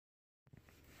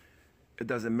It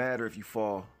doesn't matter if you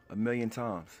fall 1,000,000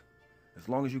 times. As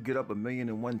long as you get up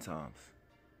 1,000,001 times.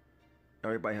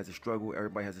 Everybody has a struggle.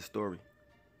 Everybody has a story.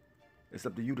 It's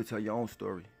up to you to tell your own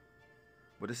story.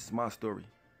 But this is my story.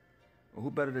 Well,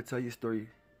 who better to tell your story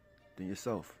than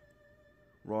yourself?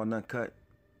 Raw and uncut.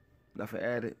 Nothing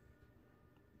added.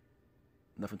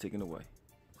 Nothing taken away.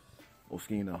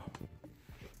 Oschino.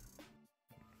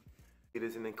 It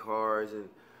isn't in cars and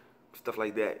stuff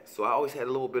like that. So I always had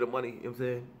a little bit of money, you know what I'm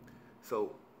saying?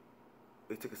 So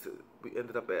they took us to, we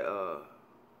ended up at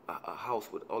a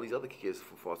house with all these other kids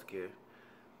from foster care.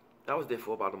 I was there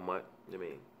for about a month, you know what I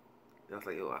mean? And I was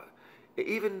like, yo,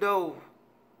 even though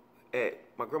at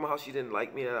my grandma's house she didn't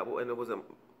like me and it wasn't,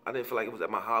 I didn't feel like it was at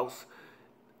my house,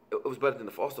 it was better than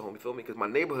the foster home, you feel me? Because my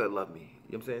neighborhood loved me, you know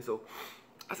what I'm saying? So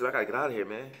I said, I gotta get out of here,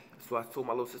 man. So I told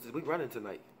my little sisters, we running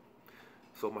tonight.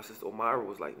 So my sister Omara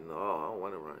was like, no, I don't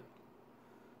want to run.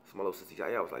 So my little sister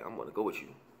Yaya was like, I'm gonna go with you.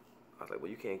 I was like,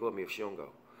 well, you can't go with me if she don't go.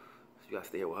 So you gotta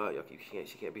stay here with her.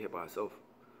 She can't be here by herself.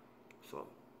 So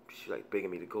she like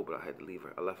begging me to go, but I had to leave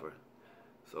her. I left her.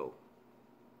 So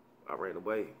I ran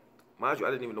away. Mind you, I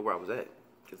didn't even know where I was at.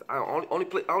 Cause I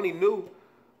only knew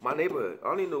my neighborhood. I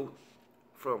only knew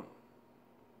from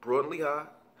Broad and Lehigh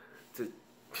to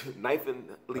 9th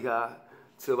and Lehigh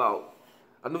to about,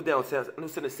 I knew downtown, I knew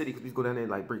Center City because we used to go down there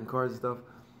and like breaking cars and stuff.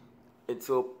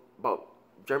 Until about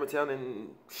Germantown and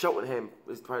Cheltenham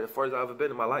is probably the farthest I've ever been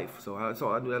in my life. So I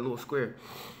knew that little square. You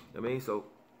know what I mean? So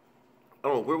I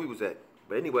don't know where we was at.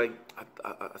 But anyway,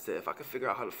 I said if I could figure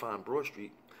out how to find Broad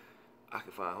Street, I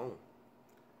could find home.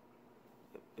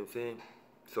 You know what I'm saying?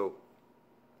 So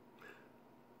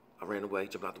I ran away,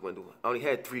 jumped out the window. I only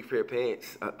had 3 pair of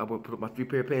pants. I would put up my 3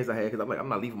 pair of pants I had because I'm like, I'm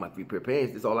not leaving my 3 pair of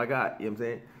pants. That's all I got. You know what I'm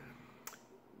saying?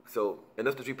 So, and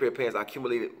that's the 3 pair of pants I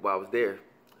accumulated while I was there.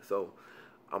 So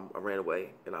I ran away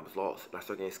and I was lost. And I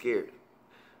started getting scared.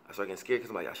 Because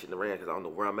I'm like, I shouldn't have ran because I don't know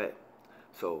where I'm at.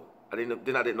 So I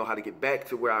didn't know how to get back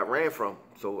to where I ran from.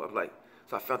 So I was like,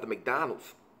 so I found the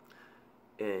McDonald's.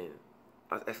 And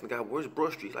I was asking the guy, where's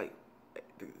Broad Street? Like,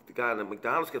 the guy in the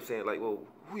McDonald's kept saying, like, well,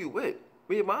 who you with?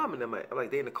 Where your mom and them at? I'm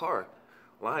like, they in the car,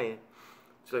 lying.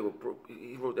 She's like, well, bro,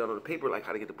 he wrote down on the paper, like,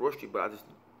 how to get to Broad Street, but I just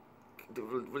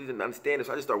really didn't understand it,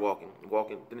 so I just started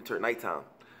walking. Then it turned nighttime.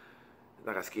 And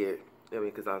I got scared, you know what I mean,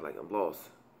 because I was like, I'm lost.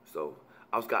 So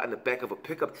I got in the back of a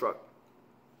pickup truck,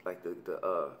 like,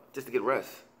 just to get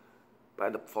rest. But I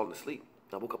ended up falling asleep.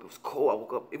 I woke up, it was cold. I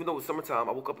woke up, even though it was summertime,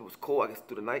 I woke up, it was cold, I guess,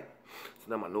 through the night. So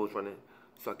now my nose running.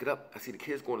 So I get up, I see the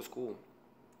kids going to school.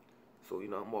 So, you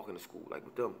know, I'm walking to school, like,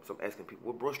 with them. So I'm asking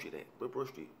people, where Broad Street at? Where Broad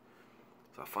Street?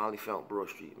 So I finally found Broad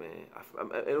Street, man.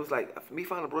 And it was like, for me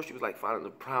finding Broad Street was like finding the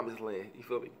promised land, you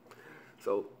feel me?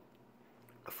 So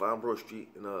I found Broad Street,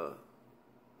 and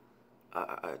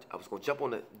I was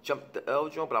gonna jump the L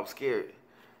jump, but I was scared.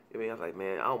 I mean, I was like,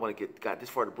 man, I don't want to got this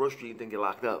far to Broad Street and then get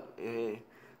locked up.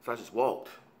 So I just walked.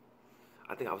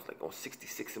 I think I was like on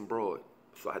 66 in Broad.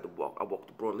 So I had to walk. I walked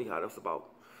to Broad and Lehigh. That's about,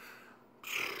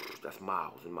 that's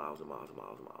miles and miles and miles and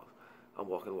miles and miles. I'm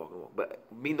walking. But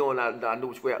me knowing I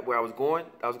knew where I was going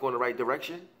the right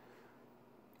direction.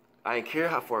 I didn't care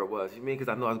how far it was. You mean?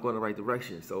 Because I know I was going the right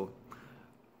direction. So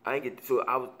I didn't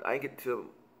get to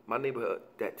my neighborhood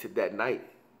that night.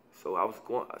 So I was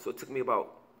going. So it took me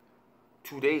about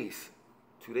 2 days.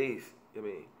 2 days. You know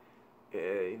what I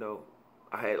mean? And you know,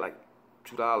 I had like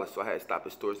 $2, so I had to stop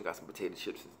at stores and got some potato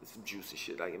chips and some juice and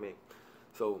shit. Like, you know what I mean?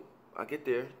 So I get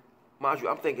there. Mind you,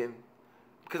 I'm thinking,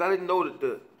 because I didn't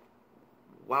know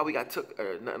why we got took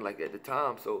or nothing like that at the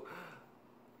time. So,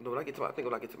 you know, when I get to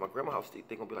my grandma's house,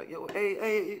 they gonna be like, yo,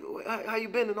 hey, how you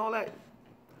been and all that.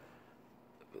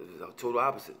 It was a total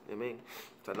opposite. You know what I mean?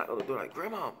 So I knock on the door like,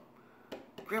 Grandma.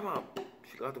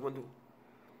 She looked out the window.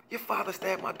 Your father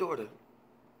stabbed my daughter.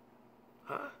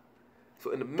 Huh?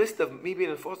 So in the midst of me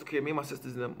being in foster care, me and my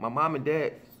sisters and them, my mom and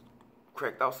dad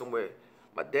cracked out somewhere.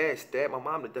 My dad stabbed my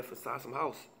mom to death inside some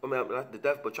house. I mean, not to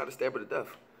death, but tried to stab her to death.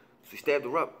 So he stabbed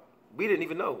her up. We didn't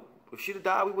even know. If she'd have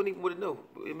died, we wouldn't even would have known.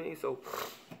 You know what I mean? So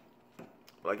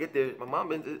when I get there, my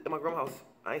mom in my grandma's house.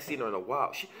 I ain't seen her in a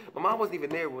while. My mom wasn't even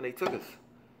there when they took us.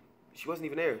 She wasn't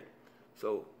even there.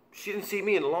 So she didn't see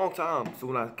me in a long time. So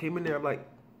when I came in there, I'm like,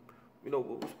 you know,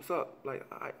 what's up? Like,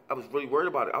 I was really worried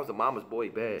about it. I was a mama's boy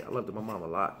bad. I loved my mom a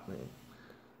lot, man. You know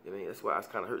what I mean? That's why I was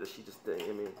kind of hurt that she just didn't, you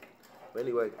know what I mean? But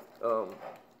anyway,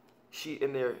 she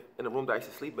in there, in the room that I used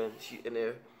to sleep in, she in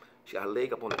there, she got her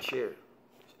leg up on a chair.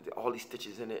 All these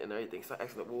stitches in it and everything. So I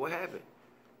asked her, well, what happened?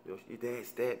 You know, your dad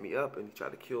stabbed me up and he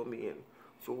tried to kill me. And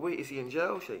so wait, is he in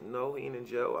jail? She said, no, he ain't in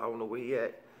jail. I don't know where he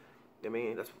at. I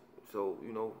mean, that's, so,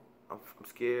 you know, I'm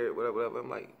scared, whatever. I'm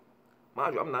like,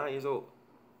 mind you, I'm 9 years old.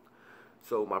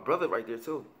 So my brother right there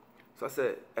too. So I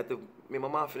said, after me and my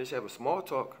mom finished having small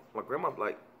talk, my grandma's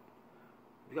like,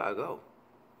 you gotta go.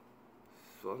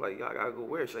 So I was like, y'all gotta go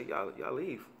where? She's like, y'all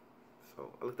leave. So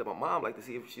I looked at my mom like to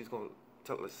see if she's gonna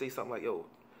say something like, yo,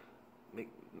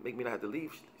 make me not have to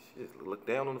leave. She just looked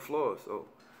down on the floor. So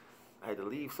I had to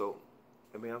leave. So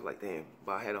I mean, I was like, damn.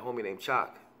 But I had a homie named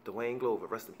Chalk, Dwayne Glover,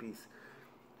 rest in peace.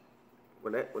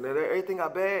 When everything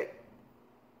got bad,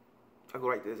 I go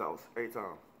right to his house every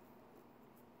time.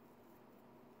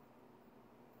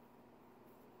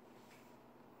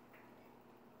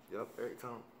 Yep, every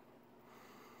time.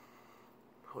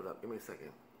 Hold up, give me a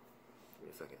second. Give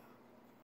me a second.